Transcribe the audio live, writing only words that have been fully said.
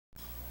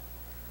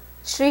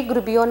Shri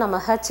Gurubhyo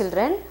Namaha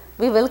children.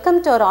 We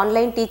welcome to our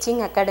online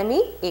teaching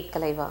academy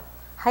Ekalaiva.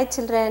 Hi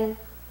children,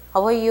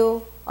 how are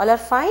you? All are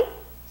fine?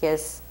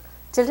 Yes.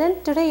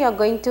 Children, today you are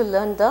going to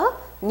learn the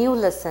new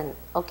lesson.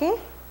 Okay.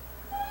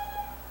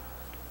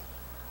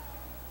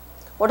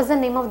 What is the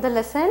name of the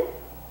lesson?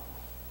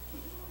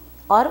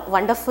 Our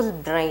wonderful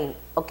brain.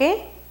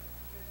 Okay.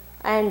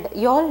 And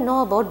you all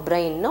know about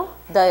brain, no?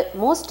 The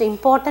most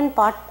important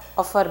part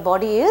of our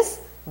body is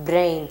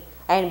brain,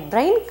 and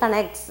brain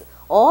connects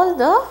all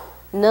the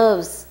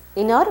nerves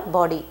in our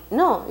body.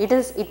 No,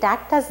 it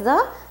acts as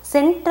the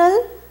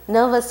central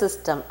nervous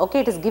system.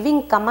 Okay, it is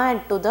giving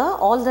command to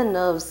all the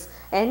nerves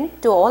and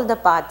to all the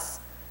parts.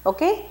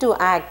 Okay, to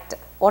act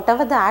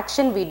whatever the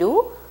action we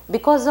do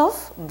because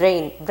of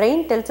brain.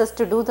 Brain tells us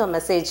to do the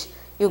message.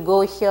 You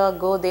go here,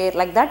 go there,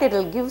 like that. It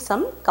will give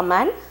some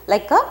command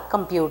like a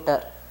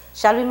computer.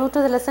 Shall we move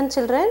to the lesson,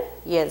 children?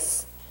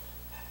 Yes.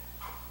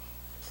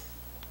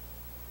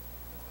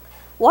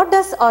 What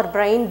does our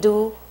brain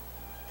do?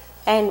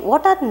 And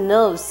what are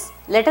nerves?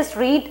 Let us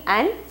read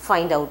and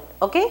find out.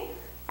 Okay.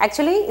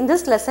 Actually, in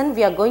this lesson,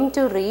 we are going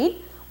to read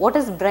what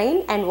is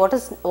brain and what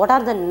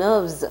are the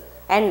nerves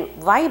and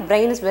why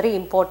brain is very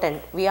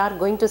important. We are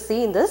going to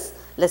see in this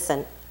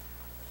lesson.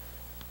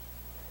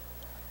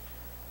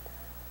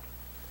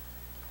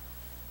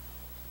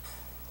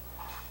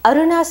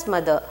 Aruna's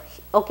mother.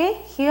 Okay,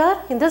 here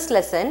in this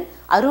lesson,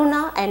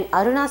 Aruna and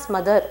Aruna's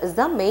mother is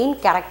the main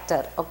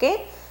character.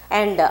 Okay,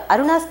 and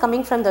Aruna is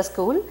coming from the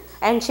school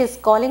and she is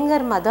calling her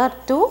mother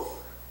to,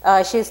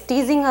 she is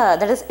teasing her,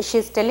 that is, she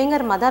is telling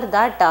her mother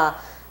that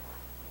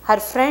her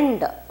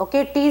friend,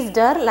 okay, teased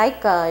her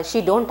like she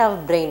don't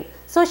have brain.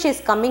 So she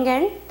is coming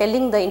and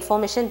telling the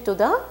information to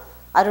the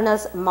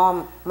Aruna's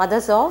mom, mother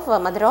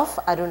of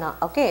Aruna.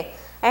 Okay,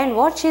 and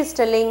what she is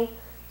telling,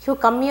 you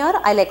come here,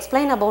 I'll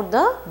explain about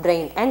the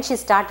brain. And she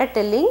started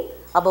telling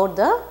about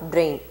the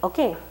brain.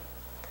 Okay.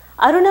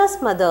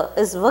 Aruna's mother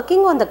is working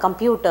on the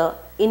computer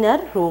in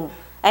her room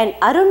and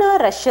Aruna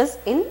rushes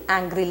in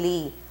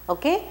angrily.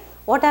 Okay.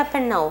 What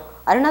happened now?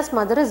 Aruna's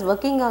mother is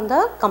working on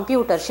the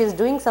computer. She is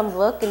doing some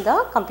work in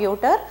the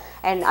computer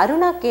and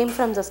Aruna came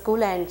from the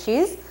school and she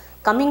is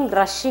coming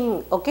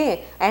rushing.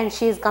 Okay. And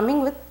she is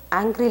coming with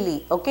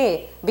angrily.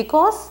 Okay.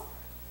 Because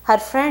her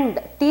friend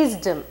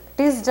teased her.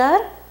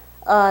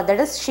 That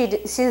is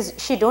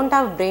she don't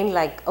have brain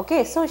like.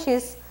 Okay. So she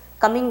is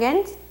coming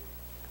and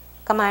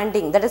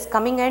commanding, that is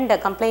coming and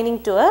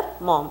complaining to her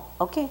mom.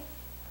 Okay.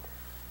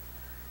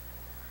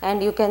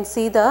 And you can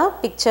see the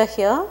picture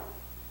here.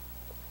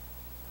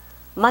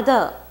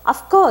 Mother,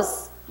 of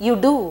course you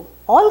do.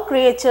 All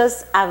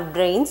creatures have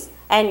brains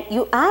and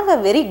you have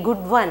a very good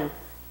one.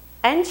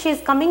 And she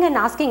is coming and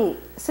asking,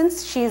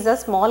 since she is a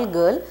small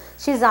girl,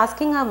 she is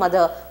asking her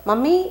mother,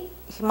 Mummy,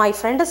 my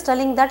friend is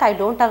telling that I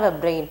don't have a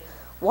brain.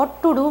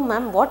 What to do,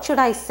 ma'am? What should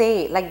I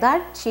say? Like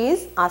that she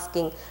is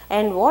asking.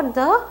 And what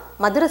the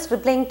mother is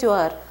replying to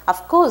her?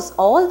 Of course,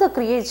 all the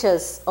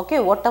creatures,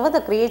 okay, whatever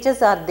the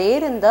creatures are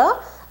there in the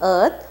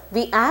earth,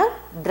 we have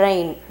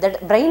brain.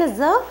 That brain is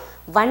the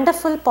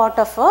wonderful part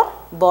of our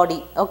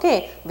body.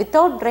 Okay,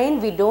 without brain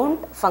we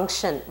don't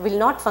function, will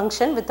not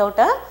function without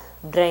a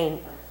brain.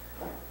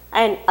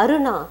 And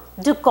Aruna,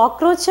 do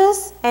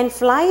cockroaches and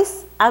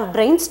flies have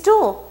brains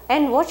too?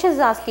 And what she is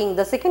asking,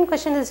 the second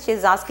question is she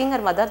is asking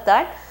her mother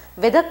that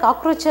whether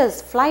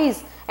cockroaches,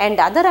 flies and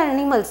other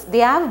animals, they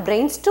have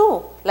brains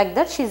too? Like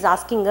that she is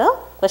asking a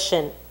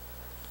question.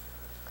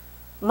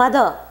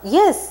 Mother,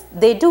 yes,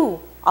 they do.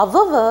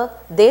 However,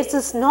 theirs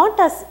is not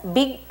as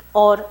big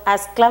or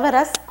as clever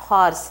as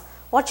horse.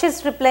 What she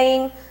is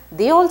replying,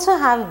 they also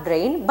have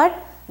brain, but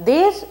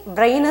their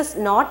brain is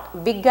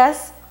not big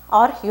as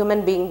or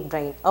human being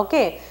brain.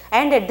 Okay,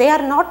 and they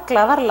are not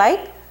clever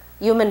like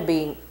human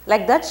being.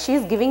 Like that she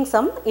is giving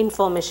some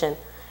information.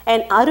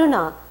 And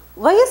Aruna,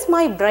 why is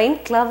my brain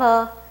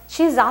clever?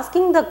 She is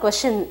asking the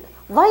question,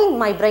 why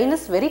my brain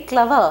is very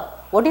clever?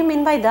 What do you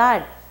mean by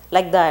that?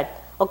 Like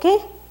that. Okay.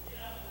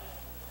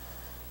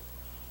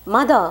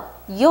 Mother,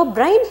 your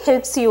brain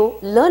helps you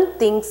learn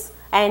things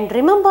and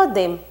remember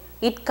them.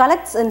 It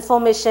collects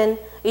information.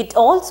 It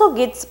also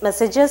gets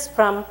messages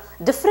from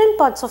different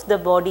parts of the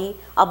body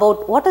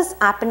about what is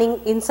happening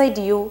inside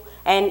you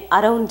and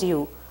around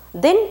you.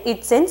 Then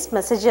it sends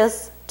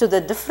messages to the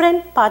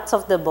different parts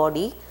of the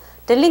body,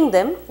 telling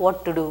them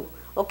what to do.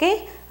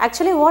 Okay,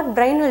 actually what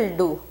brain will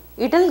do?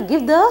 It will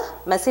give the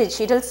message,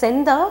 it will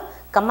send the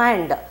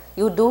command,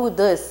 you do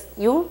this,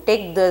 you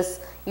take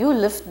this, you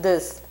lift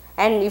this,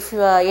 and if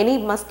any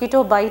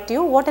mosquito bite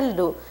you, what it will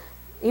do?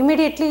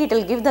 Immediately it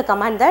will give the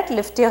command that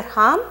lift your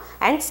arm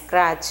and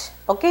scratch.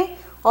 Okay,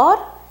 or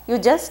you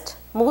just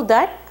move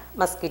that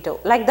mosquito.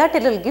 Like that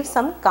it will give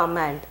some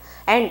command.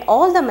 And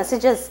all the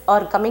messages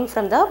are coming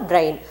from the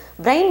brain.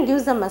 Brain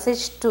gives the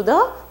message to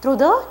through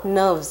the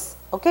nerves.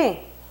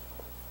 Okay.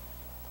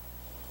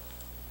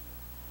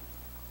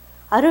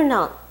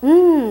 Aruna,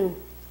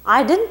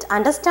 I didn't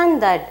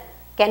understand that.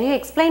 Can you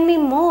explain me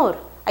more?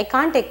 I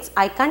can't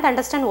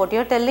understand what you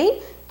are telling.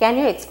 Can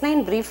you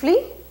explain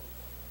briefly?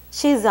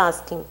 She is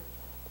asking.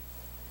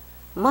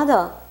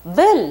 Mother,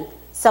 well,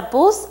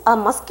 suppose a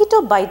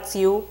mosquito bites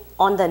you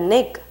on the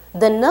neck.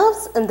 The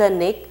nerves in the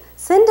neck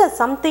send a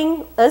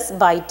something is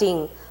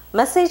biting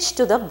message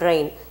to the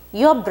brain.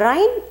 Your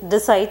brain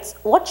decides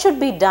what should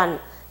be done.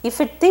 If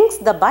it thinks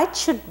the bite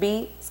should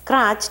be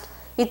scratched,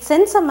 it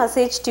sends a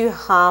message to your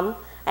arm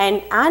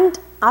and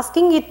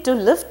asking it to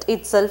lift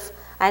itself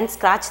and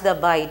scratch the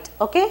bite.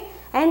 Okay?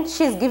 And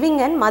she is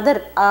giving an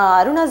mother,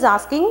 Aruna is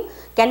asking,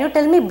 can you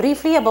tell me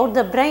briefly about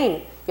the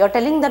brain? You are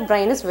telling that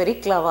brain is very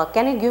clever.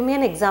 Can you give me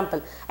an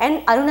example?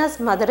 And Aruna's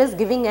mother is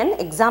giving an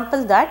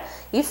example that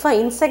if an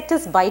insect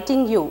is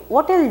biting you,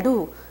 what it will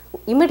do?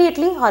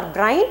 Immediately her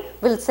brain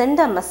will send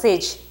a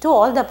message to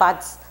all the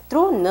parts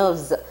through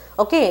nerves.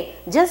 Okay,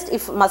 just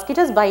if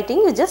mosquito is biting,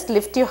 you just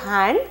lift your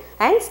hand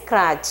and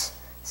scratch.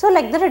 So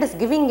like that it is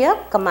giving a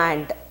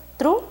command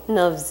through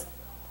nerves.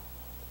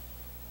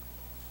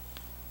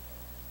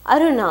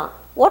 Aruna,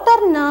 what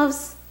are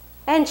nerves?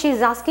 And she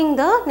is asking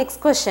the next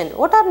question.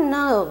 What are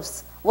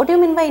nerves? What do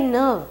you mean by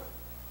nerve?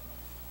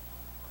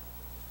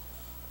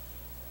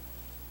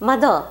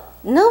 Mother,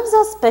 nerves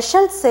are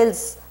special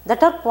cells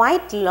that are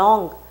quite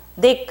long.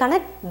 They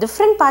connect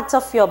different parts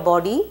of your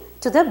body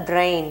to the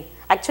brain.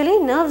 Actually,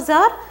 nerves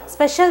are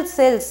special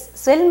cells.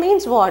 Cell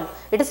means what?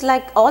 It is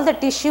like all the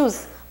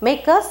tissues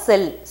make a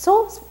cell.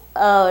 So,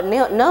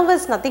 nerve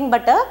is nothing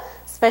but a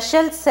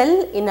special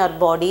cell in our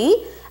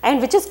body and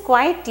which is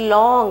quite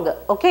long,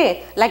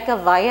 okay, like a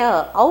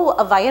wire. How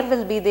a wire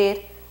will be there?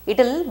 It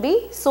will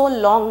be so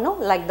long, no,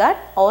 like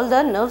that. All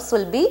the nerves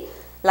will be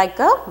like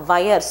a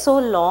wire, so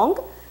long,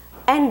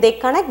 and they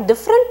connect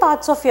different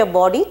parts of your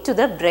body to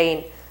the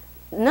brain.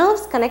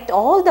 Nerves connect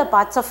all the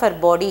parts of our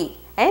body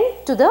and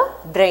to the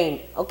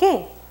brain,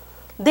 okay.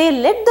 They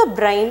let the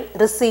brain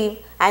receive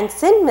and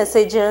send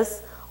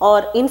messages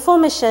or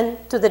information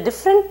to the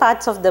different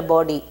parts of the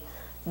body.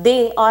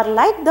 They are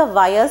like the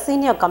wires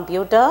in your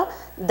computer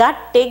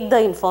that take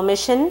the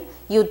information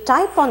you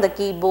type on the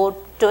keyboard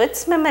to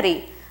its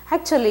memory.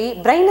 Actually,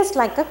 brain is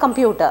like a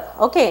computer,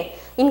 okay.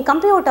 In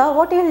computer,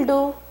 what you will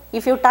do?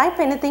 If you type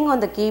anything on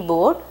the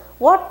keyboard,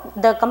 what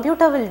the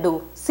computer will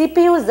do?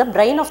 CPU is the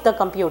brain of the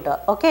computer,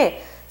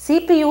 okay.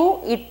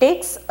 CPU, it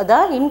takes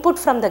the input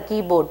from the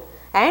keyboard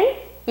and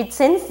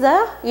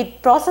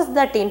it processes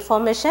that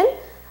information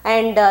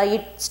and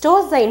it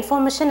stores the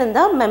information in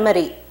the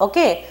memory,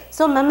 okay.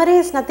 So, memory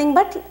is nothing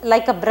but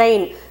like a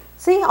brain.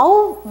 See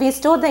how we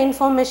store the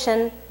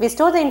information? We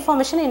store the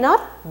information in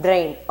our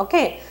brain,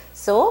 okay.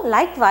 So,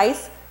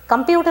 likewise,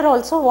 computer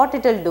also what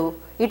it will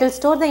do? It will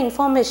store the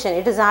information,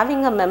 it is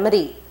having a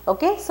memory,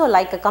 okay. So,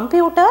 like a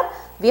computer,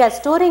 we are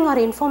storing our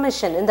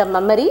information in the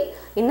memory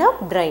in a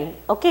brain,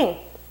 okay.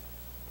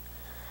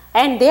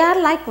 And they are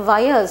like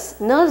wires,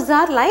 nerves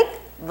are like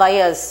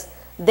wires.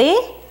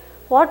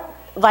 What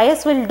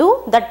wires will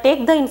do? That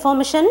take the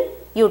information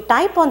you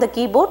type on the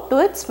keyboard to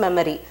its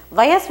memory.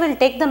 Wires will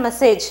take the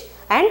message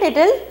and it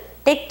will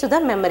take to the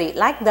memory.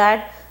 Like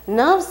that,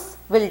 nerves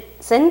will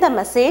send the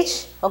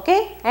message,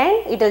 okay,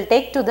 and it will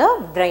take to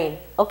the brain,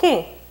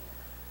 okay.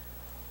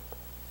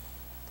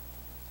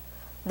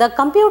 The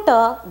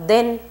computer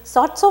then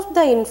sorts out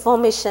the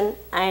information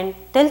and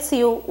tells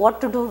you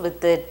what to do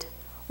with it.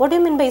 What do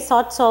you mean by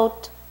sorts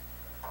out?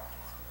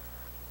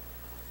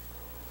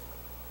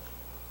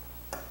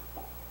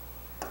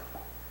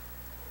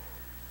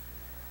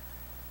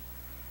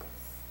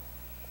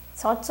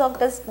 Sorts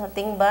out is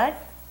nothing but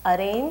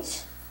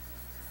arranging,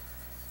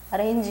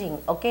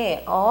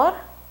 okay, or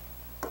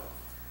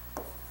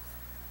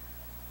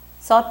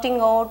sorting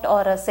out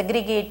or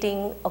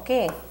segregating,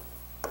 okay.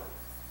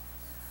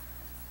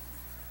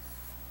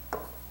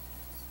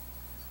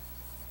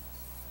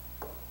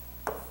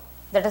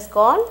 That is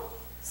called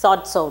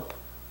sorts out.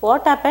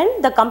 What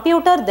happened? The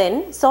computer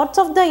then sorts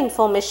out the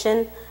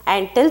information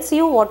and tells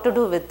you what to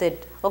do with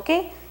it,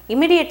 okay.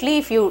 Immediately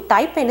if you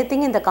type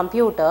anything in the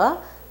computer,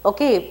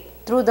 okay,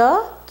 through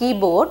the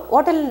keyboard,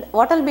 what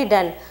will be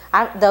done?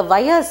 The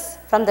wires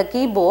from the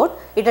keyboard,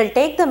 it will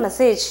take the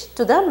message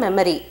to the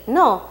memory.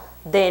 No,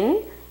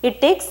 then it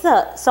takes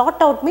the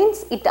sort out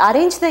means it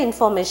arrange the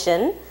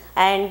information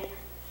and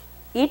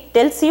it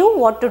tells you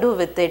what to do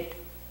with it.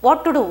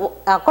 What to do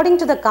according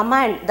to the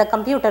command the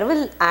computer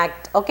will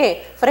act,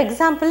 okay. For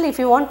example, if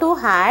you want to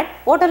add,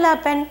 what will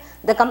happen?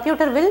 The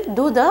computer will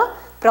do the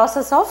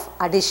process of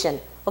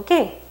addition,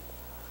 okay.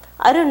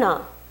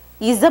 Aruna,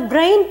 is the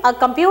brain a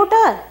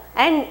computer?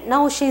 And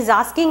now she is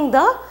asking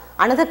the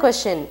another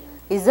question.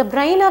 Is the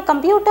brain a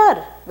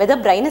computer? Whether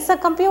brain is a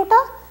computer?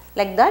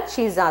 Like that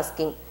she is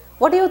asking.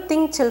 What do you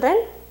think,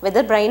 children?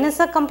 Whether brain is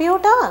a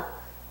computer?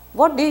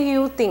 What do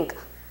you think?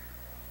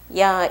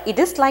 Yeah, it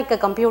is like a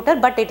computer,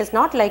 but it is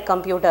not like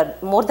computer.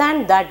 More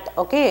than that,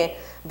 okay.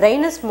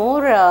 Brain is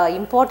more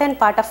important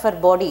part of our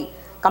body.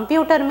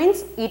 Computer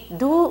means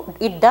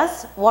it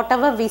does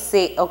whatever we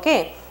say,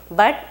 okay.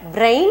 But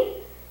brain,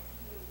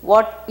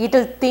 what it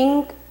will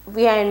think,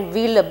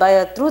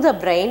 through the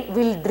brain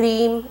will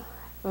dream,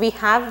 we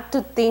have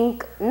to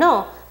think.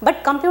 No,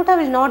 but computer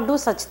will not do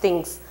such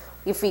things.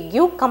 If we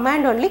give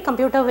command only,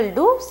 computer will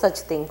do such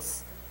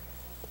things.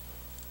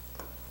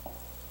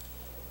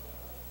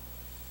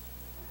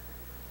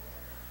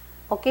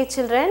 Okay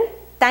children,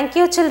 thank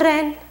you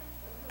children.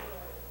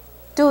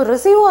 To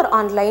receive our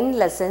online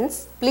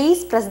lessons,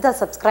 please press the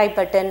subscribe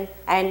button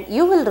and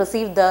you will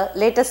receive the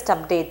latest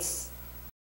updates.